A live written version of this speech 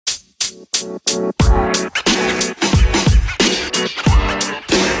All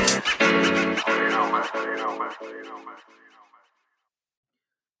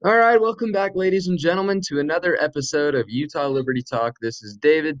right, welcome back, ladies and gentlemen, to another episode of Utah Liberty Talk. This is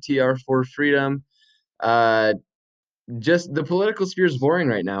David, TR4FREEDOM. Uh, just the political sphere is boring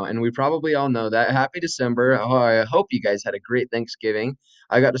right now, and we probably all know that. Happy December. Oh, I hope you guys had a great Thanksgiving.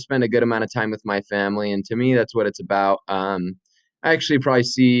 I got to spend a good amount of time with my family, and to me, that's what it's about. I actually probably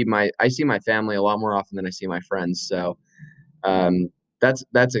I see my family a lot more often than I see my friends, so um, that's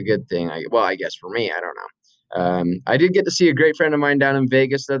a good thing. I guess for me, I don't know. I did get to see a great friend of mine down in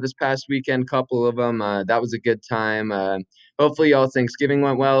Vegas though this past weekend. Couple of them. That was a good time. Hopefully, y'all Thanksgiving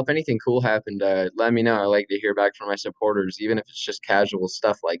went well. If anything cool happened, let me know. I like to hear back from my supporters, even if it's just casual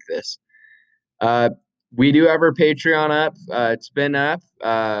stuff like this. Uh, we do have our Patreon up. It's been up.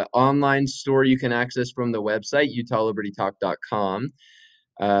 Online store you can access from the website, utahlibertytalk.com.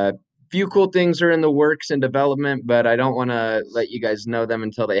 Few cool things are in the works and development, but I don't want to let you guys know them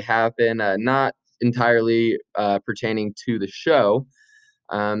until they happen. Not entirely pertaining to the show.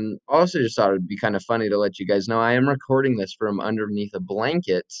 Also, just thought it'd be kind of funny to let you guys know I am recording this from underneath a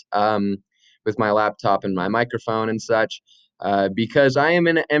blanket with my laptop and my microphone and such because I am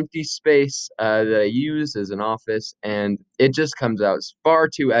in an empty space that I use as an office, and it just comes out far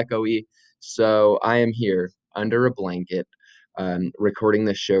too echoey. So I am here under a blanket recording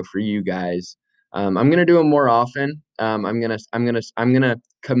this show for you guys. I'm gonna do them more often. I'm gonna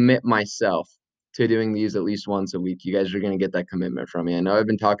commit myself to doing these at least once a week. You guys are gonna get that commitment from me. I know I've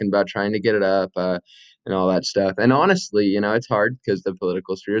been talking about trying to get it up and all that stuff. And honestly, it's hard because the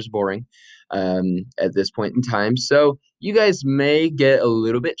political sphere is boring at this point in time. So you guys may get a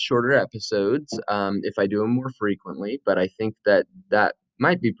little bit shorter episodes if I do them more frequently. But I think that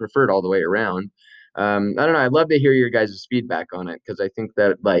might be preferred all the way around. I don't know. I'd love to hear your guys' feedback on it because I think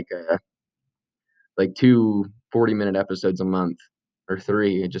that like two 40-minute episodes a month or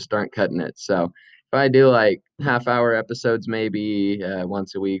three just aren't cutting it. So if I do like half-hour episodes maybe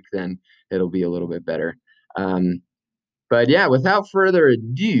once a week, then it'll be a little bit better. But yeah, without further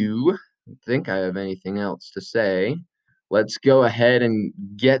ado, I think I have anything else to say. Let's go ahead and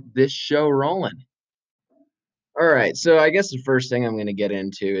get this show rolling. All right, so I guess the first thing I'm going to get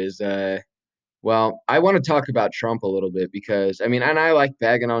into is well, I want to talk about Trump a little bit because, I mean, and I like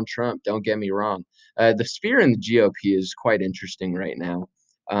bagging on Trump, don't get me wrong. The sphere in the GOP is quite interesting right now.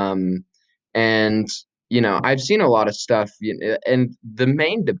 Um, and, I've seen a lot of stuff, and the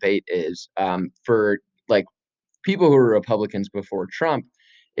main debate is for like people who were Republicans before Trump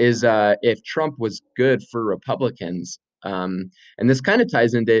is if Trump was good for Republicans. And this kind of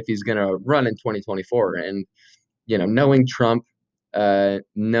ties into if he's going to run in 2024. And, knowing Trump,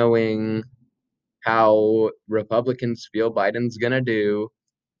 knowing how Republicans feel Biden's going to do,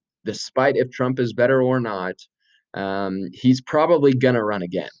 despite if Trump is better or not. He's probably going to run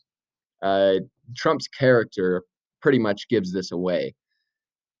again. Uh, Trump's character pretty much gives this away.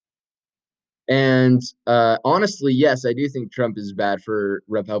 And honestly, yes, I do think Trump is bad for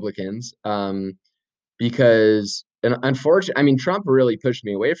Republicans because, and unfortunately, I mean, Trump really pushed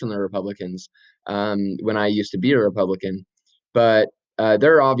me away from the Republicans when I used to be a Republican. But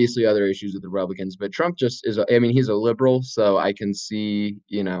there are obviously other issues with the Republicans, but Trump just is, I mean, he's a liberal, so I can see,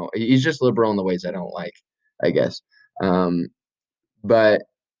 he's just liberal in the ways I don't like, I guess. But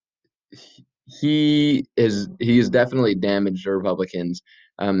he is definitely damaged the Republicans.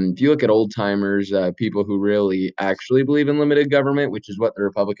 If you look at old timers, people who really actually believe in limited government, which is what the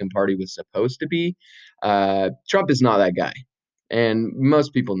Republican Party was supposed to be, Trump is not that guy, and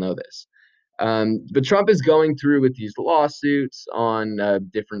most people know this. But Trump is going through with these lawsuits on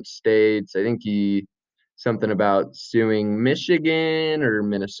different states. I think he something about suing Michigan or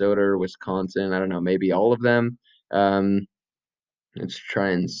Minnesota or Wisconsin. I don't know, maybe all of them. Um, let's try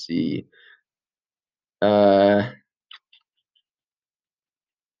and see. Uh,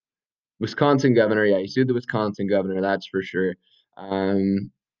 Wisconsin governor, yeah, he sued the Wisconsin governor, that's for sure.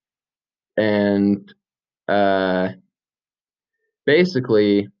 Um, and uh,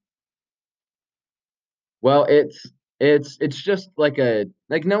 basically, well, it's just like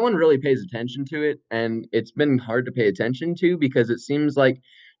no one really pays attention to it, and it's been hard to pay attention to because it seems like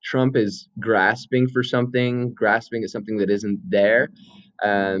Trump is grasping at something that isn't there.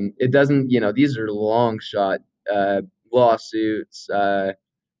 It doesn't, these are long shot uh, lawsuits.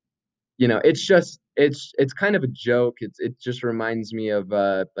 It's kind of a joke. It just reminds me of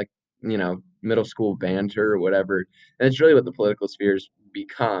like middle school banter or whatever, and it's really what the political spheres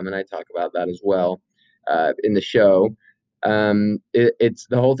become, and I talk about that as well in the show. It's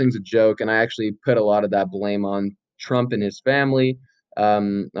the whole thing's a joke, and I actually put a lot of that blame on Trump and his family.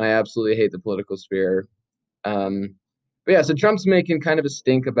 I absolutely hate the political sphere. Um, but yeah, so Trump's making kind of a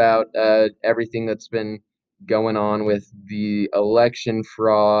stink about everything that's been going on with the election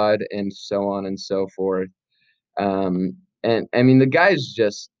fraud and so on and so forth. And I mean, the guy's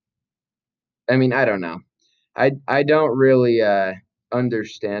just, I mean, I don't know. I don't really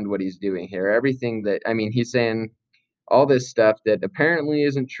understand what he's doing here. Everything that, I mean, he's saying all this stuff that apparently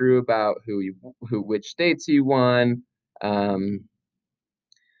isn't true about which states he won. Um,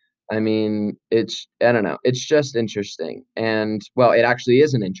 I mean, I don't know. It's just interesting. And well, it actually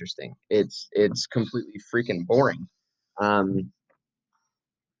isn't interesting. It's completely freaking boring. Um,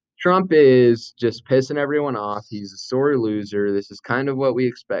 Trump is just pissing everyone off. He's a sore loser. This is kind of what we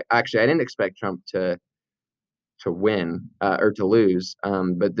expect. Actually, I didn't expect Trump to win or to lose.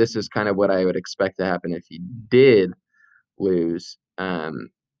 But this is kind of what I would expect to happen if he did lose.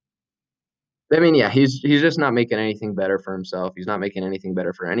 I mean, yeah, he's just not making anything better for himself. He's not making anything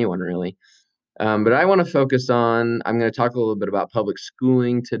better for anyone, really. But I want to focus on. I'm going to talk a little bit about public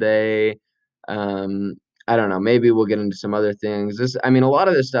schooling today. Um, I don't know. Maybe we'll get into some other things. I mean, a lot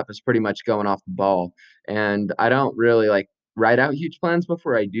of this stuff is pretty much going off the ball, and I don't really like write out huge plans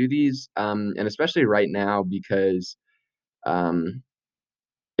before I do these. And especially right now because um,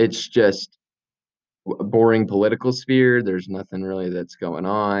 it's just a boring political sphere. There's nothing really that's going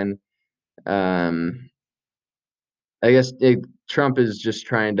on. Um, I guess Trump is just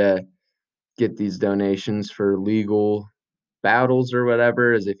trying to get these donations for legal battles or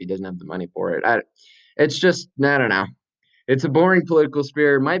whatever, as if he doesn't have the money for it. It's just, I don't know. It's a boring political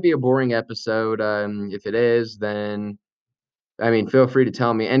sphere. It might be a boring episode. If it is, then I mean, feel free to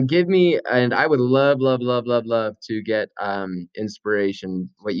tell me and give me, and I would love, love, love, love, love to get inspiration,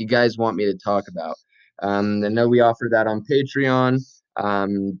 what you guys want me to talk about. I know we offer that on Patreon,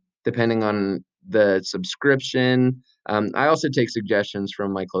 depending on the subscription. I also take suggestions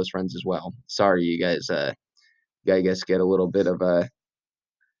from my close friends as well. Sorry, you guys, I guess get a little bit of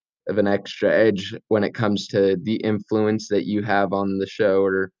an extra edge when it comes to the influence that you have on the show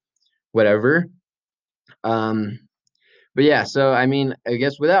or whatever. Um, but yeah, so I mean, I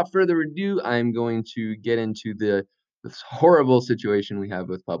guess without further ado, I'm going to get into this horrible situation we have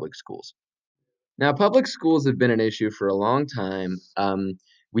with public schools. Now, public schools have been an issue for a long time.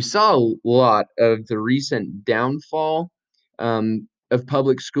 We saw a lot of the recent downfall of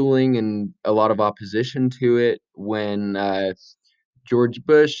public schooling and a lot of opposition to it when George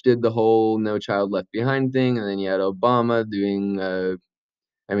Bush did the whole No Child Left Behind thing, and then you had Obama doing,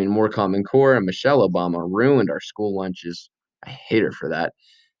 I mean, more Common Core, and Michelle Obama ruined our school lunches. I hate her for that.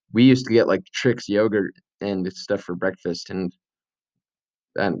 We used to get like Trix yogurt and stuff for breakfast, and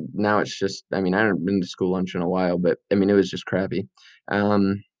now it's just, I mean, I haven't been to school lunch in a while, but I mean, it was just crappy.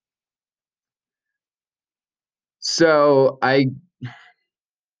 Um, so the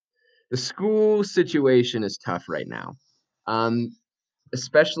school situation is tough right now, um,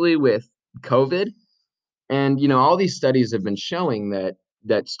 especially with COVID. And you know, all these studies have been showing that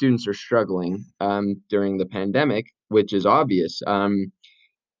students are struggling during the pandemic, which is obvious.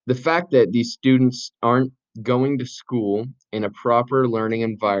 The fact that these students aren't going to school in a proper learning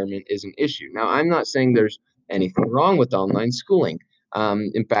environment is an issue. Now, I'm not saying there's anything wrong with online schooling.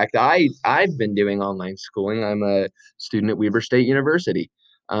 In fact, I've been doing online schooling. I'm a student at Weber State University.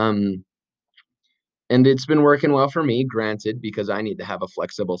 Um, and it's been working well for me, granted, because I need to have a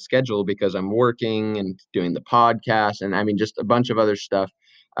flexible schedule because I'm working and doing the podcast and I mean just a bunch of other stuff.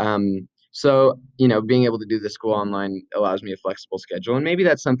 So you know, being able to do the school online allows me a flexible schedule, and maybe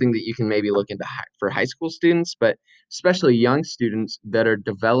that's something that you can maybe look into for high school students, but especially young students that are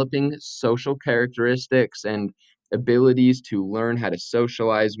developing social characteristics and abilities to learn how to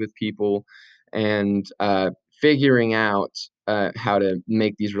socialize with people and figuring out how to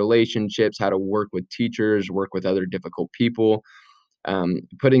make these relationships, how to work with teachers, work with other difficult people,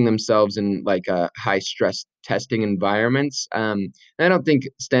 putting themselves in like high stress testing environments. I don't think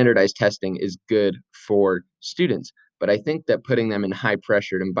standardized testing is good for students, but I think that putting them in high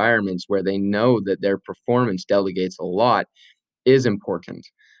pressured environments where they know that their performance delegates a lot is important.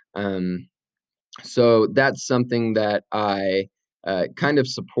 Um, so that's something that I kind of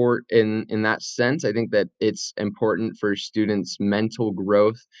support in that sense. I think that it's important for students' mental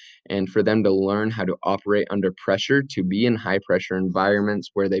growth and for them to learn how to operate under pressure, to be in high pressure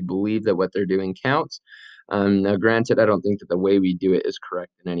environments where they believe that what they're doing counts. Now, granted, I don't think that the way we do it is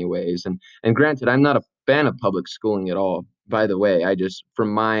correct in any ways, and granted, I'm not a fan of public schooling at all. By the way, I just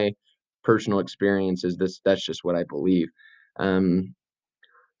from my personal experiences, that's just what I believe. Um,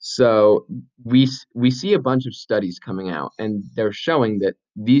 so we see a bunch of studies coming out, and they're showing that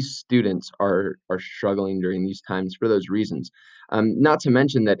these students are struggling during these times for those reasons. Not to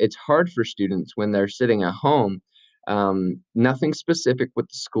mention that it's hard for students when they're sitting at home. Nothing specific with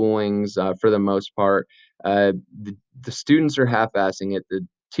the schoolings for the most part. Uh, the students are half-assing it. The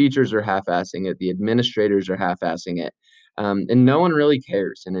teachers are half-assing it. The administrators are half-assing it. And no one really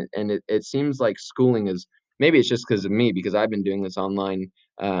cares. And it seems like schooling is, maybe it's just because of me, because I've been doing this online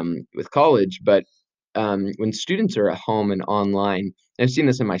with college, but when students are at home and online, I've seen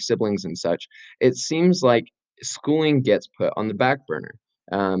this in my siblings and such, it seems like schooling gets put on the back burner.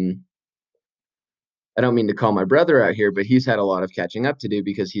 Um, I don't mean to call my brother out here, but he's had a lot of catching up to do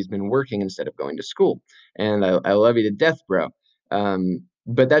because he's been working instead of going to school. And I love you to death, bro.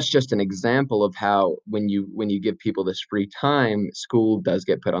 But that's just an example of how when you give people this free time, school does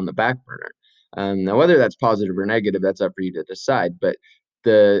get put on the back burner. Now, whether that's positive or negative, that's up for you to decide. But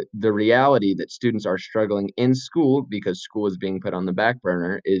the reality that students are struggling in school because school is being put on the back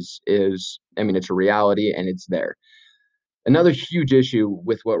burner is I mean, it's a reality and it's there. Another huge issue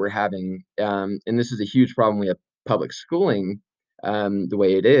with what we're having, and this is a huge problem we have public schooling, the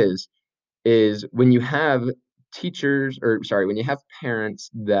way it is when you have teachers, or sorry, when you have parents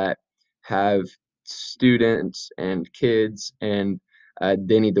that have students and kids and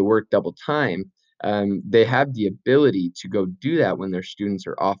they need to work double time. They have the ability to go do that when their students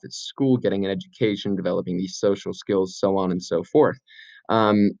are off at school, getting an education, developing these social skills, so on and so forth.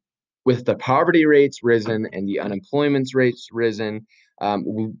 Um, with the poverty rates risen and the unemployment rates risen,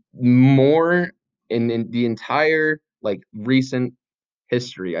 more in the entire like recent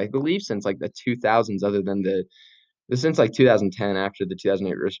history, I believe since like the 2000s, other than since like 2010 after the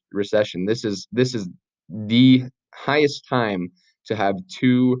 2008 recession, this is the highest time to have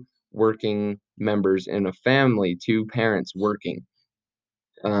two working members in a family, two parents working.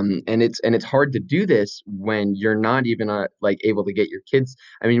 And it's hard to do this when you're not even like able to get your kids.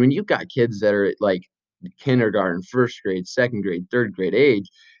 I mean, when you've got kids that are like kindergarten, first grade, second grade, third grade age,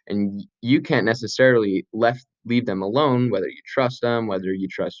 and you can't necessarily left leave them alone, whether you trust them, whether you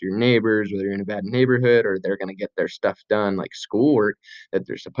trust your neighbors, whether you're in a bad neighborhood, or they're going to get their stuff done, like schoolwork that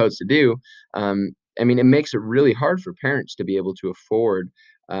they're supposed to do. I mean, it makes it really hard for parents to be able to afford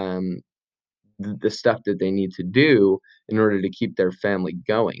um, the stuff that they need to do in order to keep their family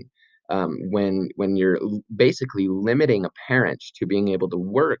going. When you're basically limiting a parent to being able to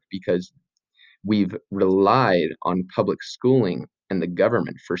work because we've relied on public schooling and the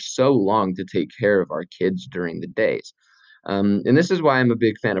government for so long to take care of our kids during the days. And this is why I'm a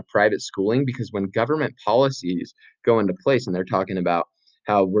big fan of private schooling, because when government policies go into place and they're talking about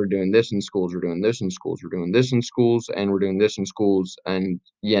how we're doing this in schools, we're doing this in schools, we're doing this in schools, and we're doing this in schools, and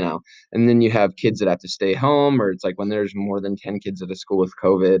then you have kids that have to stay home, or it's like when there's more than 10 kids at a school with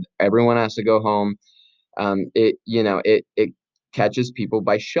COVID, everyone has to go home. It catches people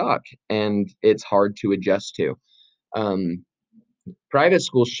by shock, and it's hard to adjust to. Um, Private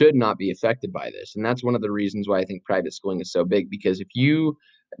schools should not be affected by this, and that's one of the reasons why I think private schooling is so big. Because if you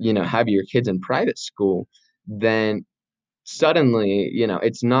have your kids in private school, then suddenly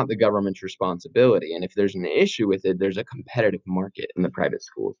it's not the government's responsibility, and if there's an issue with it, there's a competitive market in the private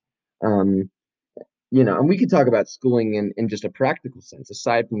schools. um, and we could talk about schooling in just a practical sense.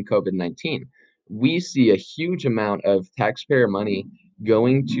 Aside from COVID-19, we see a huge amount of taxpayer money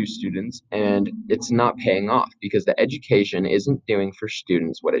going to students, and it's not paying off because the education isn't doing for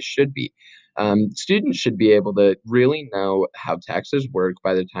students what it should be. Students should be able to really know how taxes work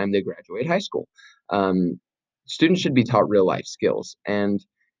by the time they graduate high school. Um, Students should be taught real life skills. And,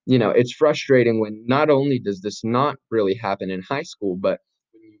 it's frustrating when not only does this not really happen in high school, but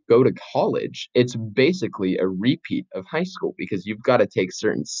when you go to college, it's basically a repeat of high school because you've got to take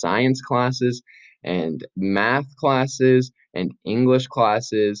certain science classes and math classes and English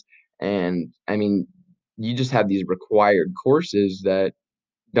classes. And I mean, you just have these required courses that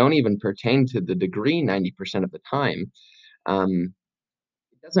don't even pertain to the degree 90% of the time. Um,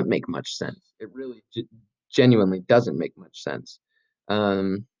 it doesn't make much sense. It really genuinely doesn't make much sense.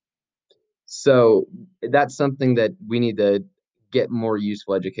 Um, so that's something that we need to get more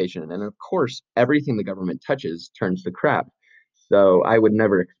useful education in. And of course, everything the government touches turns to crap. So I would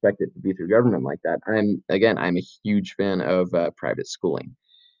never expect it to be through government like that. I'm a huge fan of private schooling.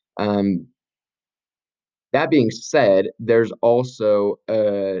 Um, that being said, there's also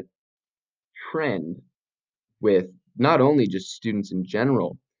a trend with not only just students in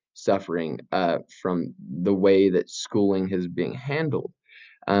general suffering from the way that schooling is being handled,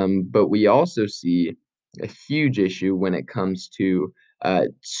 but we also see a huge issue when it comes to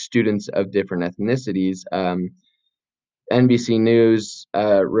students of different ethnicities. NBC News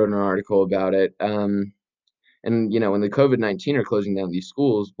wrote an article about it. And when the COVID-19 are closing down these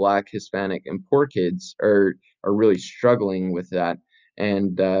schools, Black, Hispanic, and poor kids are really struggling with that.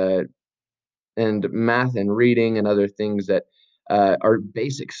 And math and reading and other things that are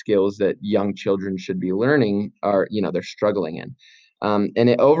basic skills that young children should be learning are, they're struggling in. And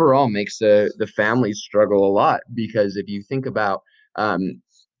it overall makes the families struggle a lot, because if you think about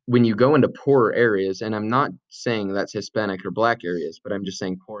when you go into poor areas, and I'm not saying that's Hispanic or Black areas, but I'm just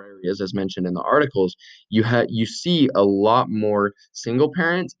saying poor areas, as mentioned in the articles, you see a lot more single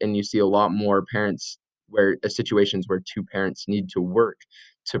parents, and you see a lot more parents where situations where two parents need to work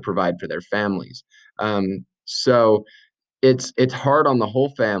to provide for their families. So it's hard on the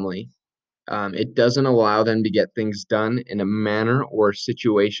whole family. It doesn't allow them to get things done in a manner or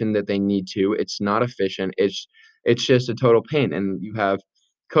situation that they need to. It's not efficient. It's just a total pain. And you have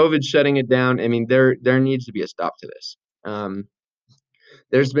COVID shutting it down. I mean, there needs to be a stop to this.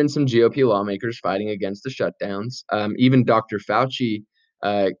 There's been some GOP lawmakers fighting against the shutdowns. Even Dr. Fauci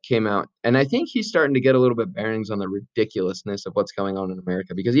came out, and I think he's starting to get a little bit bearings on the ridiculousness of what's going on in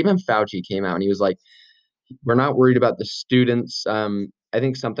America, because even Fauci came out and he was like, we're not worried about the students. I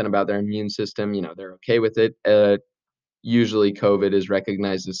think something about their immune system, they're okay with it. Usually COVID is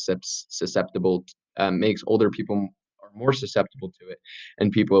recognized as susceptible, makes older people are more susceptible to it,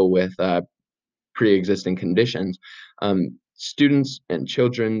 and people with pre-existing conditions. Students and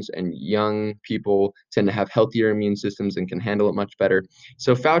children's and young people tend to have healthier immune systems and can handle it much better.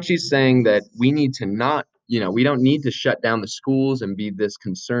 So Fauci's saying that we need to not, we don't need to shut down the schools and be this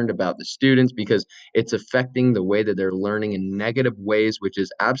concerned about the students, because it's affecting the way that they're learning in negative ways, which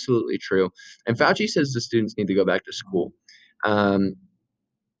is absolutely true. And Fauci says the students need to go back to school. Um,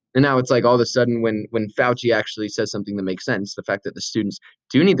 and now it's like all of a sudden, when Fauci actually says something that makes sense, the fact that the students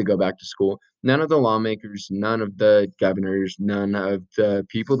do need to go back to school, none of the lawmakers, none of the governors, none of the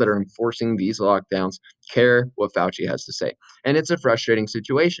people that are enforcing these lockdowns care what Fauci has to say. And it's a frustrating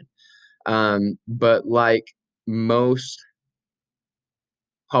situation. But like most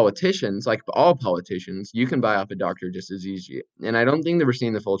politicians, like all politicians, you can buy off a doctor just as easy. And I don't think that we're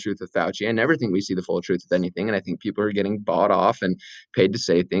seeing the full truth of Fauci. I never think we see the full truth of anything. And I think people are getting bought off and paid to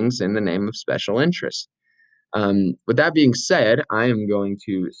say things in the name of special interest. With that being said, I am going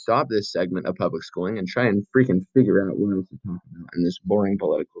to stop this segment of public schooling and try and freaking figure out what else to talk about in this boring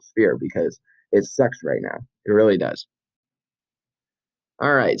political sphere, because it sucks right now. It really does.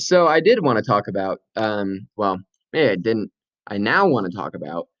 All right. So I did want to talk about, well, maybe I didn't. I now want to talk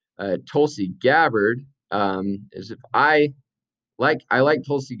about Tulsi Gabbard. Is if I like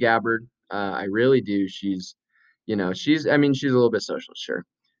Tulsi Gabbard. I really do. I mean, she's a little bit social, sure.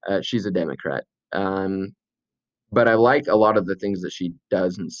 She's a Democrat. But I like a lot of the things that she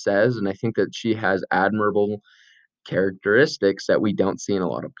does and says, and I think that she has admirable characteristics that we don't see in a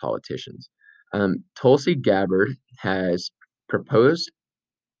lot of politicians. Tulsi Gabbard has proposed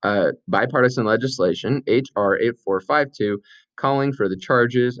bipartisan legislation, H.R. 8452, calling for the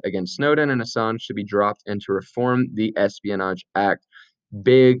charges against Snowden and Assange to be dropped and to reform the Espionage Act.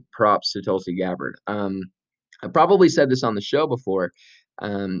 Big props to Tulsi Gabbard. I probably said this on the show before,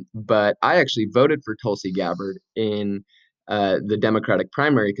 but I actually voted for Tulsi Gabbard in the Democratic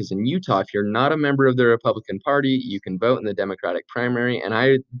primary, because in Utah, if you're not a member of the Republican Party, you can vote in the Democratic primary. And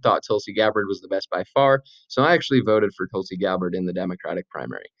I thought Tulsi Gabbard was the best by far. So I actually voted for Tulsi Gabbard in the Democratic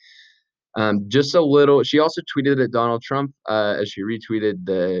primary. Just a little, she also tweeted at Donald Trump as she retweeted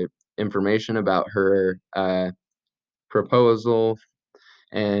the information about her proposal,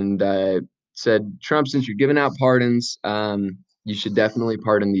 and said, Trump, since you're giving out pardons, you should definitely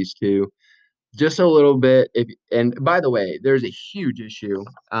pardon these two. Just a little bit. And by the way, there's a huge issue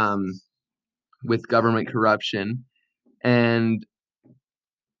with government corruption. And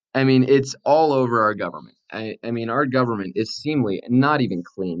I mean, it's all over our government. I mean, our government is seemingly not even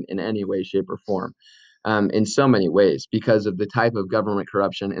clean in any way, shape, or form, in so many ways, because of the type of government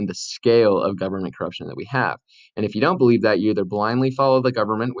corruption and the scale of government corruption that we have. And if you don't believe that, you either blindly follow the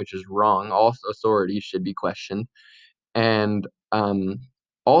government, which is wrong. All authorities should be questioned. And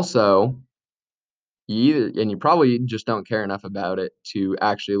also, you probably just don't care enough about it to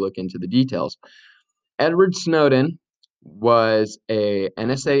actually look into the details. Edward Snowden was a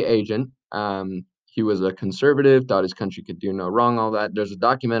NSA agent. He was a conservative, thought his country could do no wrong, all that. There's a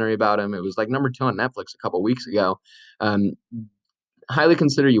documentary about him. It was like #2 on Netflix a couple weeks ago. Um, Highly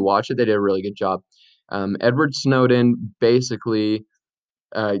consider you watch it. They did a really good job. Edward Snowden basically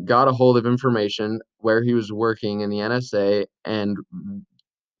got a hold of information where he was working in the NSA,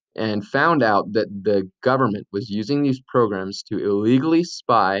 and found out that the government was using these programs to illegally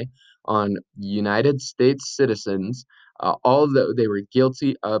spy on United States citizens, although they were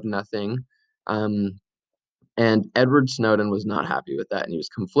guilty of nothing. Um, And Edward Snowden was not happy with that, and he was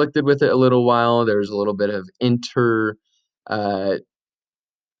conflicted with it a little while. There was a little bit of inter uh,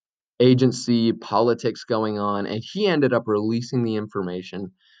 agency politics going on, and he ended up releasing the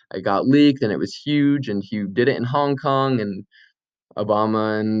information. It got leaked, and it was huge. And he did it in Hong Kong, and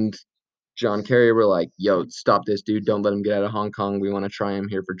Obama and John Kerry were like, "Yo, stop this dude! Don't let him get out of Hong Kong. We want to try him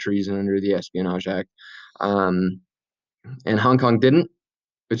here for treason under the Espionage Act." Um, and Hong Kong didn't,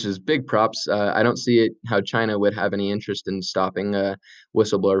 which is big props. I don't see it how China would have any interest in stopping a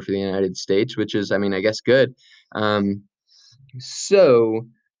whistleblower for the United States, which is, I mean, I guess good. So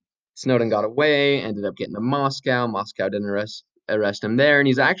Snowden got away, ended up getting to Moscow. Moscow didn't arrest him there, and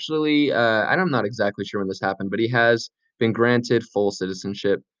he's actually I'm not exactly sure when this happened, but he has been granted full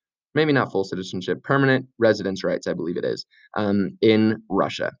citizenship, maybe not full citizenship, permanent residence rights, I believe it is, in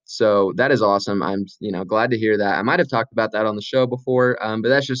Russia. So that is awesome. I'm glad to hear that. I might have talked about that on the show before, but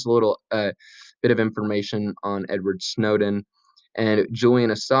that's just a little bit of information on Edward Snowden. And Julian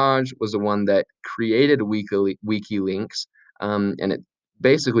Assange was the one that created WikiLeaks, and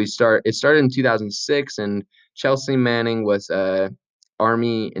it started in 2006, and Chelsea Manning was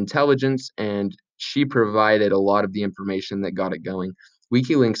Army intelligence, and she provided a lot of the information that got it going.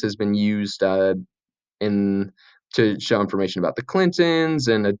 WikiLeaks has been used in to show information about the Clintons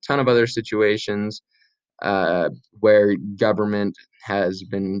and a ton of other situations where government has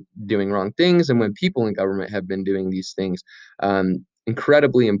been doing wrong things, and when people in government have been doing these things.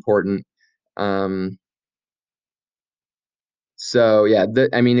 Incredibly important. Um, so yeah,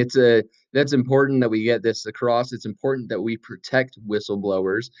 I mean, that's important that we get this across. It's important that we protect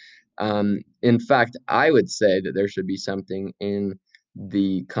whistleblowers. In fact, I would say that there should be something in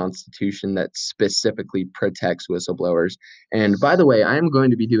the Constitution that specifically protects whistleblowers. And by the way, I am going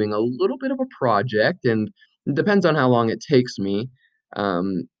to be doing a little bit of a project, and it depends on how long it takes me.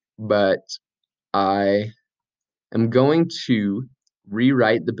 But I am going to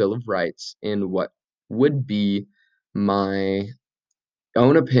rewrite the Bill of Rights in what would be my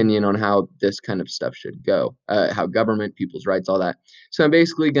own opinion on how this kind of stuff should go, how government, people's rights, all that. So I'm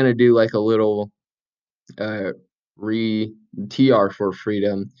basically going to do like a little uh, re TR for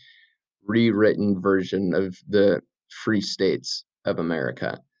freedom, rewritten version of the free states of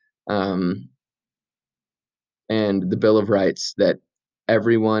America, um, and the Bill of Rights that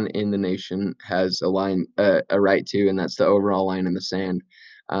everyone in the nation has a right to, and that's the overall line in the sand.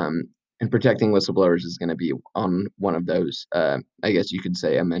 Um, and protecting whistleblowers is going to be on one of those, I guess you could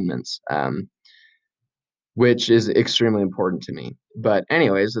say, amendments. Which is extremely important to me. But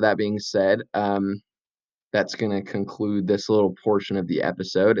anyways, with that being said, that's going to conclude this little portion of the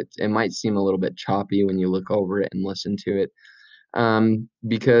episode. It might seem a little bit choppy when you look over it and listen to it,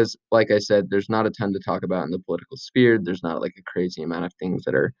 because, like I said, there's not a ton to talk about in the political sphere. There's not like a crazy amount of things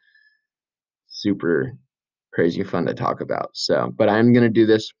that are super crazy fun to talk about. So, but I'm going to do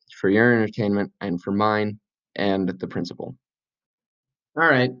this for your entertainment and for mine and the principal. All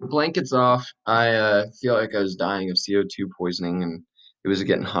right, blankets off. I feel like I was dying of CO2 poisoning, and it was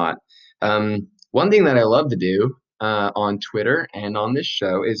getting hot. One thing that I love to do on Twitter and on this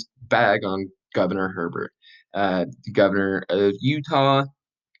show is bag on Governor Herbert, the governor of Utah.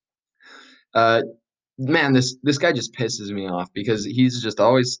 Uh, Man, this guy just pisses me off because he's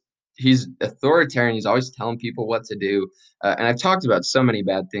authoritarian. He's always telling people what to do, and I've talked about so many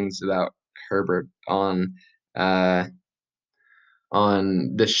bad things about Herbert uh,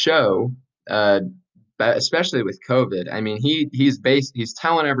 on the show, uh, especially with COVID. I mean, he's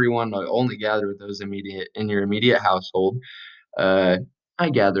telling everyone to only gather with those immediate in your immediate household. Uh, I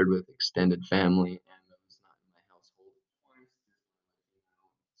gathered with extended family and those not in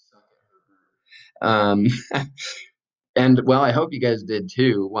my household. And well, I hope you guys did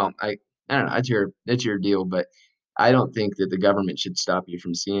too. Well, I don't know, that's your deal, but I don't think that the government should stop you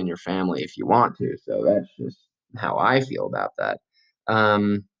from seeing your family if you want to. So that's just how I feel about that.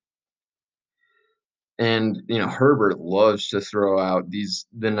 Um, And Herbert loves to throw out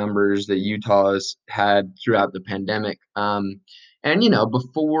the numbers that Utah has had throughout the pandemic. And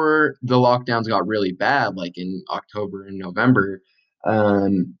before the lockdowns got really bad, like in October and November,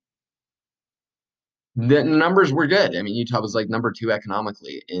 um, the numbers were good. I mean, Utah was like number two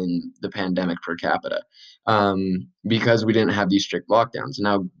economically in the pandemic per capita, because we didn't have these strict lockdowns. And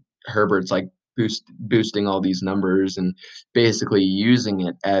now Herbert's like boosting all these numbers and basically using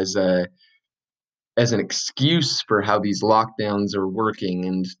it as an excuse for how these lockdowns are working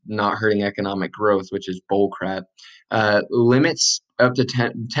and not hurting economic growth, which is bullcrap. Limits up to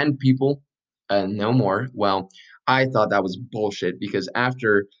 10 people, no more. Well, I thought that was bullshit because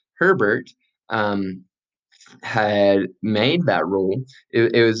after Herbert um, had made that rule,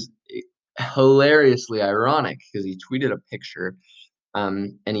 it was hilariously ironic because he tweeted a picture,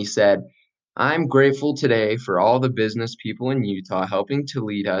 and he said, "I'm grateful today for all the business people in Utah helping to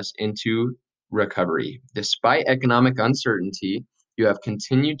lead us into recovery. Despite economic uncertainty, you have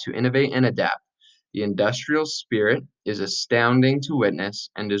continued to innovate and adapt. The industrial spirit is astounding to witness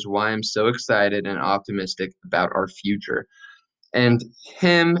and is why I'm so excited and optimistic about our future." And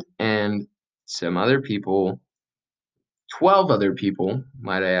him and some other people, 12 other people,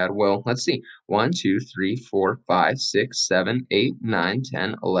 might I add. Well, let's see. 1, 2, 3, 4, 5, 6, 7, 8, 9,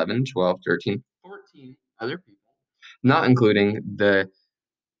 10, 11, 12, 13, 14 other people, not including the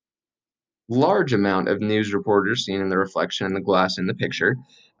large amount of news reporters seen in the reflection in the glass in the picture,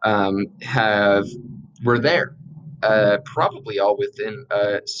 have were there, probably all within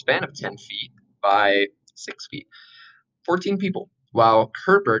a span of 10 feet by 6 feet. 14 people. While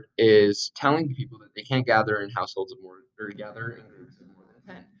Herbert is telling people that they can't gather in households of more or gather in groups of more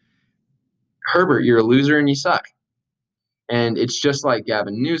than 10. Herbert, you're a loser and you suck. And it's just like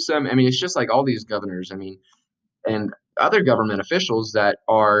Gavin Newsom. I mean, it's just like all these governors. I mean, and other government officials that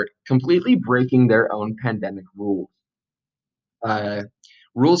are completely breaking their own pandemic rules. Uh,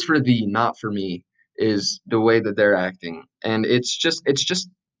 Rules for thee, not for me, is the way that they're acting, and it's just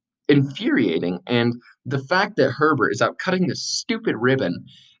infuriating. And the fact that Herbert is out cutting this stupid ribbon,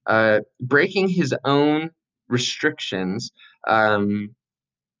 breaking his own restrictions, um,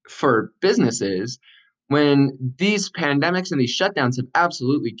 for businesses when these pandemics and these shutdowns have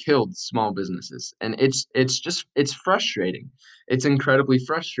absolutely killed small businesses. And it's frustrating. It's incredibly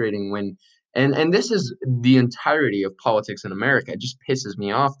frustrating when and this is the entirety of politics in America. It just pisses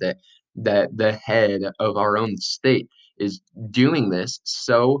me off that the head of our own state is doing this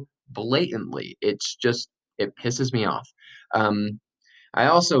so blatantly. It pisses me off. um, I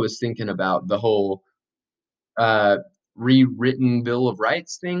also was thinking about the whole uh, rewritten Bill of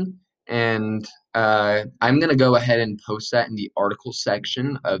Rights thing. And I'm going to go ahead and post that in the article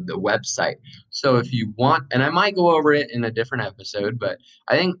section of the website. So if you want, and I might go over it in a different episode, but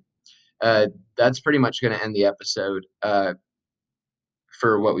I think uh, that's pretty much going to end the episode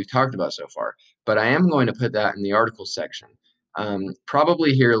for what we've talked about so far. But I am going to put that in the article section.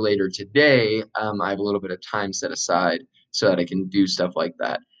 Probably here later today, I have a little bit of time set aside so that I can do stuff like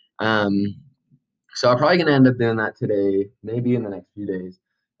that. Um, so I'm probably gonna end up doing that today, maybe in the next few days.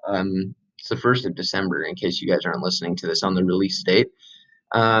 It's the 1st of December, in case you guys aren't listening to this on the release date.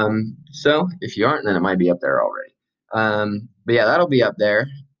 So if you aren't, then it might be up there already. But yeah, that'll be up there.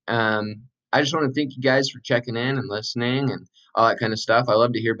 I just want to thank you guys for checking in and listening and all that kind of stuff. I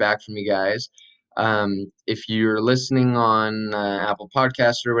love to hear back from you guys. If you're listening on Apple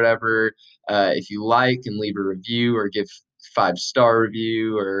Podcasts or whatever, if you like and leave a review or give 5-star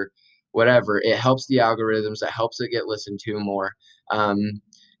review or whatever, it helps the algorithms. It helps it get listened to more.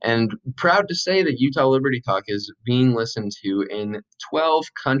 And proud to say that Utah Liberty Talk is being listened to in 12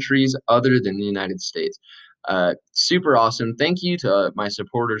 countries other than the United States. Super awesome. Thank you to my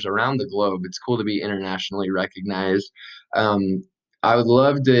supporters around the globe. It's cool to be internationally recognized. Um, I would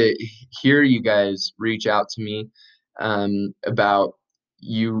love to hear you guys reach out to me about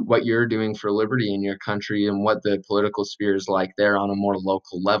what you're doing for liberty in your country and what the political sphere is like there on a more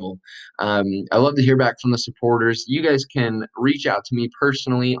local level. I love to hear back from the supporters. You guys can reach out to me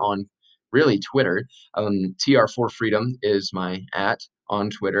personally on really Twitter. TR4FREEDOM is my on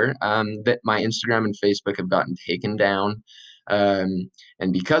Twitter. That my Instagram and Facebook have gotten taken down. And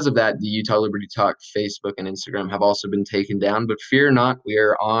because of that, the Utah Liberty Talk Facebook and Instagram have also been taken down. But fear not, we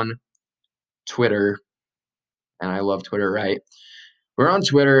are on Twitter, and I love Twitter, right? We're on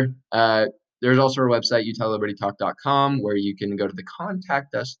Twitter. There's also our website, UtahLibertyTalk.com, where you can go to the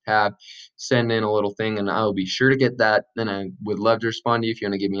Contact Us tab, send in a little thing, and I'll be sure to get that. Then I would love to respond to you if you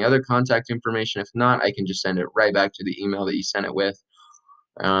want to give me other contact information. If not, I can just send it right back to the email that you sent it with.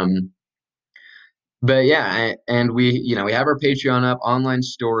 But yeah, and we have our Patreon up, online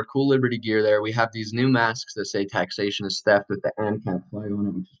store, cool Liberty gear there. We have these new masks that say taxation is theft with the ANCAP flag on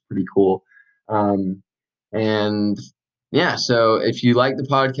it, which is pretty cool. And yeah, so if you like the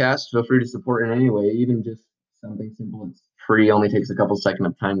podcast, feel free to support in any way, even just something simple. It's free, only takes a couple seconds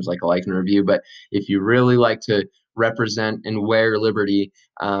of time, like a like and review. But if you really like to represent and wear liberty,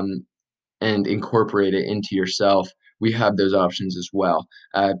 and incorporate it into yourself, we have those options as well.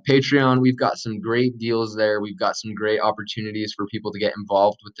 Patreon, we've got some great deals there. We've got some great opportunities for people to get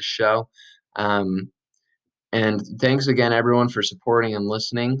involved with the show. And thanks again, everyone, for supporting and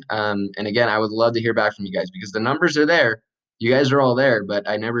listening. And again, I would love to hear back from you guys because the numbers are there. You guys are all there, but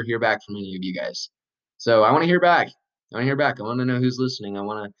I never hear back from any of you guys. So I want to hear back. I want to hear back. I want to know who's listening. I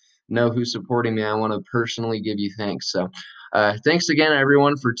want to know who's supporting me. I want to personally give you thanks. So, thanks again,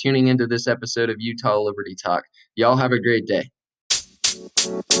 everyone, for tuning into this episode of Utah Liberty Talk. Y'all have a great day.